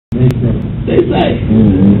they say.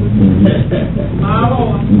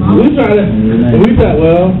 We thought,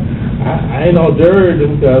 well, I ain't no dirty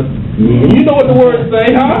because you know what the words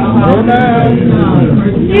say, huh?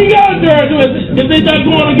 You ain't got to dirty if they not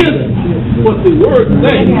going against what the words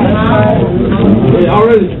say. They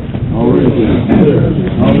already.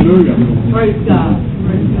 Hallelujah. Praise God.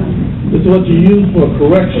 This is what you use for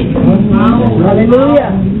correction.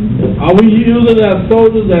 Hallelujah. Are we using it as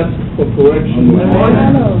soldiers for correction? A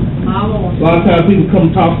lot of times people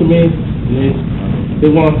come talk to me. They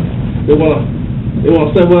want to say, well, I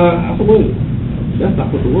said, wait, that's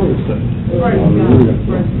not what the words say.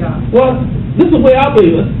 Well, this is the way I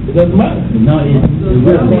believe it. It doesn't matter. No,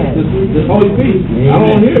 it's Holy Peace. I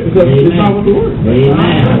don't hear it because it's not what the words say.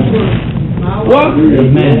 Well,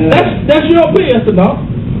 that's your opinion. I said, no.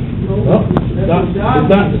 No,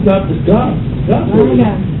 it's not God's word.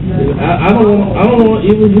 I don't want to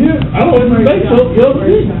even hear. I don't even think so. Your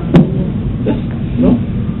opinion. No.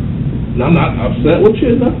 I'm not upset with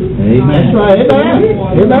you or nothing. Amen. That's right.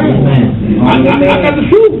 Amen. I got the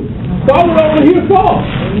truth. Paul would only hear Paul.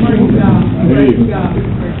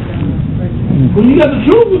 When you got the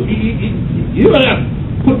truth, you don't have to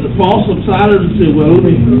put the false aside and say, well, let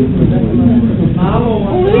me.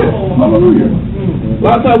 Hallelujah. A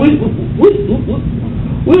lot of times we're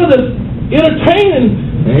just entertaining.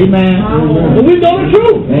 Amen. And we know the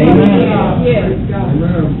truth. Amen.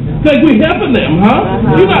 Think we helping them, huh?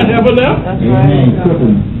 You're not helping them.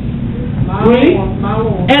 Read.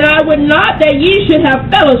 And I would not that ye should have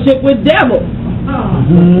fellowship with devils. I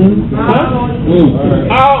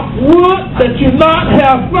would that you not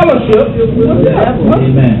have fellowship with devils.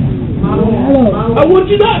 Amen. I would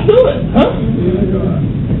you not do it, huh?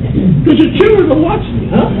 Because your children are watching you,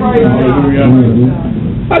 huh?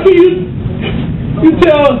 How can you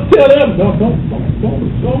tell them, don't go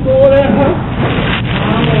over there, huh?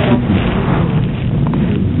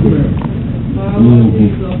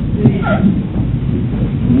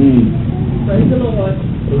 Praise the Lord.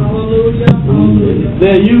 Hallelujah.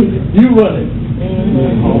 There you running.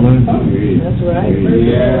 That's right.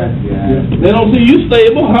 They don't see you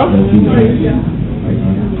stable, huh?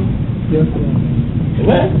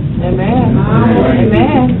 Amen.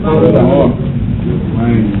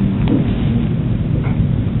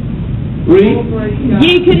 Read.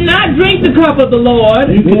 Ye cannot drink the cup of the Lord.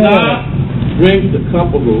 You cannot drink the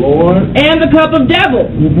cup of the Lord and the cup of devil.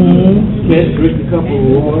 Can't drink the cup of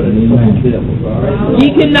the Lord and the cup of devil.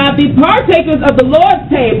 Ye cannot be partakers of the Lord's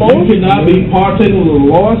table. You cannot be partakers of the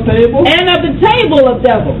Lord's table and of the table of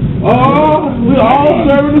devils. Oh, we all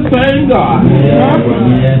serving the same God.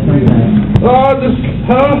 Oh, this,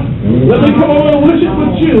 huh? Let me come over and wish it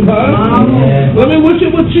with you, huh? Let me wish it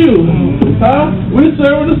with you, huh? We're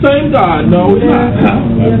serving the same God. No, we're not.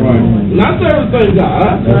 That's right. We're not serving the same God,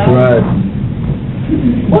 huh? That's right.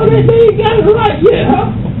 Well, they say you got it right, yeah, huh?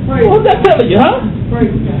 What's that telling you, huh?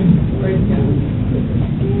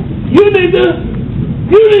 You need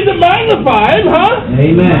to magnify him, huh?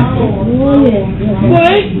 Amen.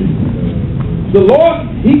 Wait. The Lord,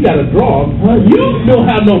 he got to draw. You don't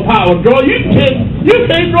have no power to draw. You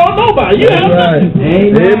can't draw nobody. You have nothing.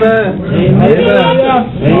 Amen. Amen.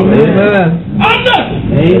 I'm nothing.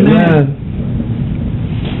 Amen.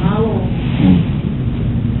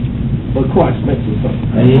 But Christ makes us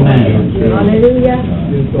something. Amen. Hallelujah.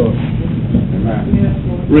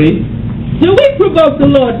 Read. Do we provoke the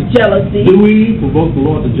Lord to jealousy? Do we provoke the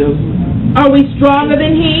Lord to jealousy? Are we stronger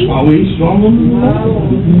than he? Are we stronger than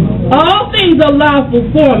him? All things are lawful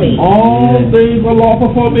for me. All things are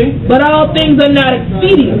lawful for me. But all things are not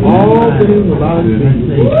expedient. All things are not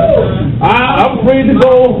expedient. I'm free to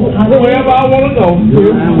go wherever I want to go.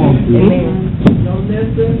 That's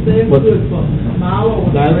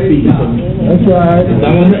right. It's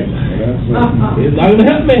not going to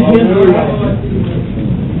help me.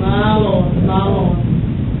 My Lord.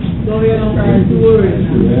 Go ahead and pass the word.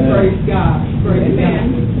 Praise God. Praise God.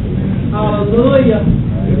 Hallelujah.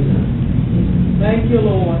 Thank you,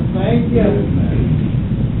 Lord. Thank you.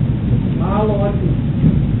 My Lord.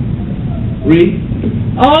 Read.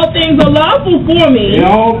 All things are lawful for me. Yeah,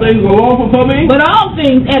 all things are lawful for me. But all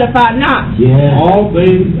things edify not. Yeah. All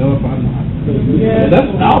things edify not. Yeah. That's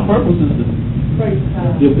our purpose is to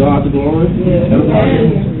give God the glory. Yeah.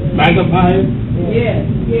 Magnify him. Yes.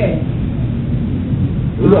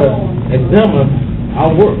 We got to examine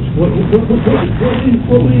our works. What we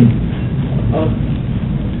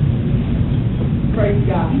praise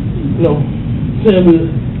God. Saying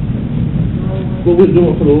what we're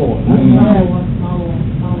doing for the Lord. My Lord.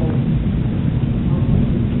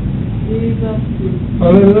 Jesus.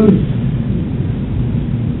 Hallelujah.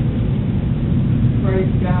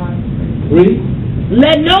 Praise God. Read.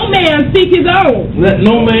 Let no man seek his own. Let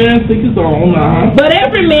no man seek his own. But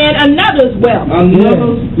every man another's wealth.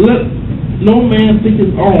 Let no man seek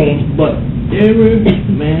his own, but every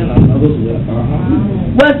man another's wealth.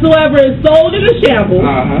 Whatsoever is sold in the shambles,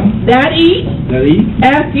 that eat,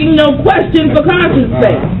 asking no question for conscience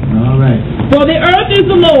sake. All right. For the earth is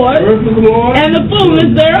the Lord, and the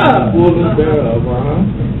fullness thereof.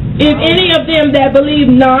 If any of them that believe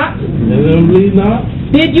not,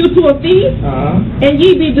 bid you to a feast, and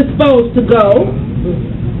ye be disposed to go,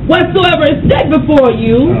 whatsoever is set before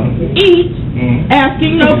you, eat,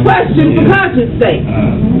 asking no question for conscience sake.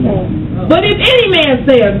 But if any man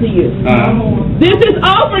say unto you, this is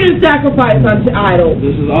offered in sacrifice unto idols,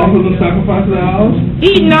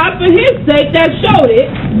 eat not for his sake that showed it.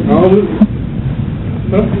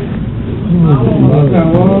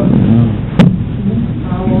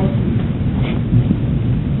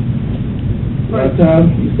 Right time,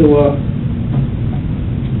 you still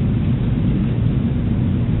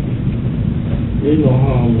there's no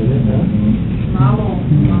harm in it, huh?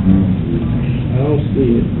 I don't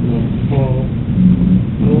see it. No harm.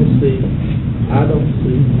 I don't see it. I don't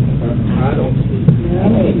see it. I don't see it.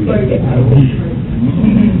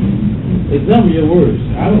 Examine your words.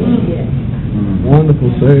 I don't see it.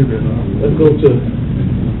 Wonderful Savior. Let's go to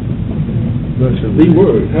the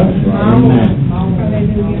word, huh?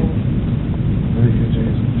 Thank you,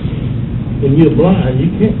 Jesus. When you're blind, you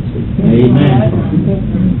can't see. Amen.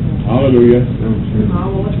 Hallelujah.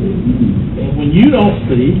 And when you don't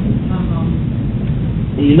see,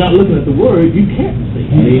 and you're not looking at the word, you can't see.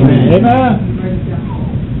 Amen. Amen.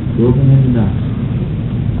 Open in the dark.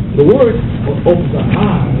 The word opens our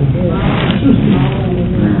eyes to see.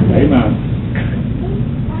 Amen.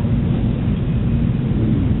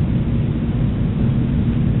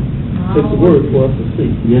 It takes the word for us to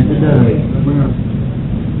see. Yes, it does.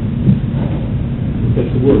 It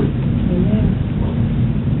takes the word.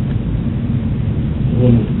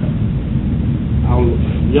 When our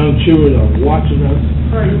young children are watching us,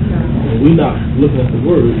 and we're not looking at the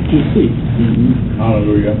word to see.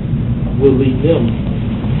 Hallelujah. We'll lead them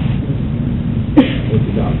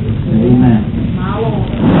into darkness. Amen.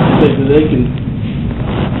 So that they can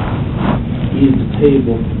eat the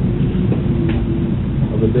table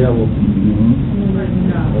of the devil,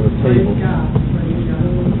 or the table of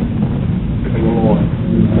the Lord.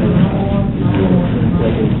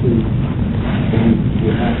 They can see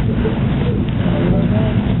your access.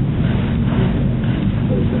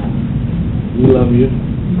 We love you.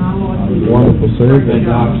 Wonderful Savior. Thank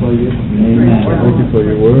God for you. Amen. Thank you for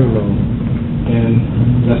your word, Lord. And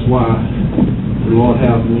that's why the Lord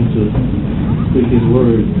has me to speak His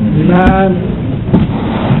word. Amen.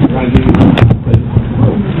 I give you praise.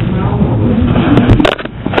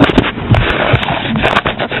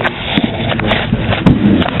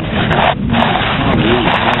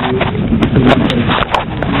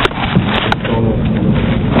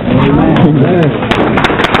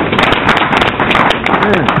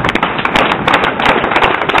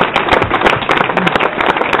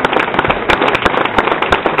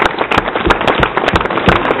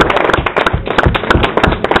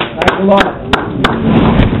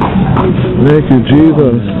 Thank you,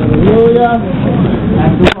 Jesus. Hallelujah.